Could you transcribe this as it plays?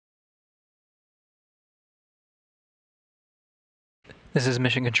This is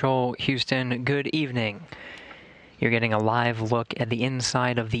Mission Control, Houston. Good evening. You're getting a live look at the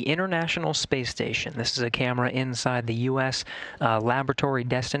inside of the International Space Station. This is a camera inside the U.S. Laboratory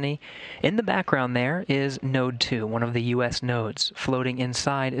Destiny. In the background there is Node 2, one of the U.S. nodes. Floating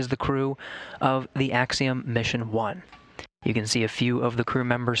inside is the crew of the Axiom Mission 1. You can see a few of the crew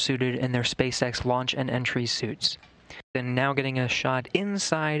members suited in their SpaceX launch and entry suits. And now getting a shot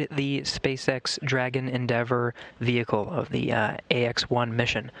inside the SpaceX Dragon Endeavour vehicle of the Ax-1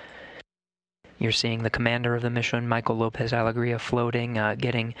 mission. You're seeing the commander of the mission, Michael López-Alegría, floating,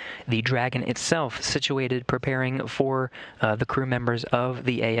 getting the Dragon itself situated, preparing for the crew members of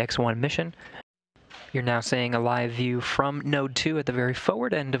the Ax-1 mission. You're now seeing a live view from Node 2 at the very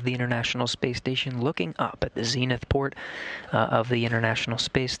forward end of the International Space Station, looking up at the zenith port of the International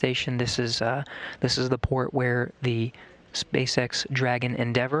Space Station. This is the port where the SpaceX Dragon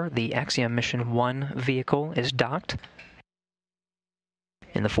Endeavour, the Axiom Mission 1 vehicle, is docked.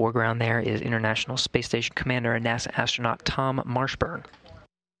 In the foreground there is International Space Station Commander and NASA astronaut Tom Marshburn.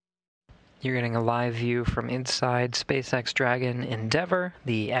 You're getting a live view from inside SpaceX Dragon Endeavour,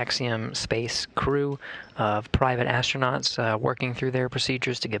 the Axiom space crew of private astronauts working through their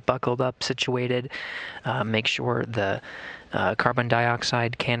procedures to get buckled up, situated, make sure the carbon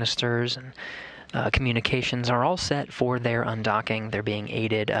dioxide canisters and communications are all set for their undocking. They're being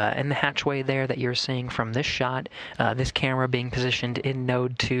aided in the hatchway there that you're seeing from this shot, this camera being positioned in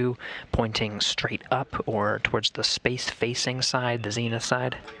Node 2, pointing straight up or towards the space-facing side, the zenith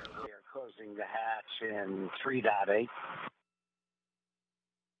side. The hatch in 3.8.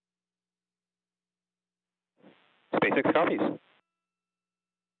 SpaceX copies.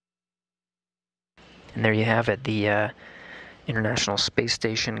 And there you have it, the International Space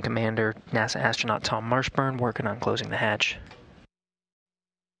Station Commander, NASA astronaut Tom Marshburn, working on closing the hatch.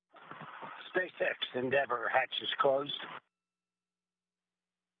 SpaceX Endeavour hatch is closed.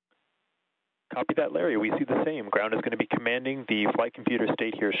 Copy that, Larry. We see the same. Ground is going to be commanding the flight computer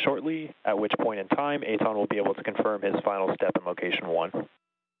state here shortly, at which point in time Eytan will be able to confirm his final step in location 1. Copy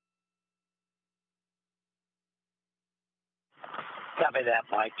that,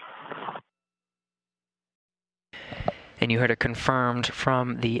 Mike. And you heard it confirmed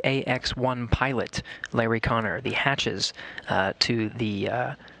from the Ax-1 pilot, Larry Connor. The hatches to the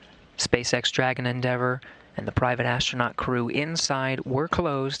SpaceX Dragon Endeavour and the private astronaut crew inside were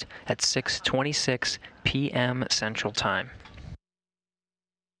closed at 6:26 p.m. Central Time.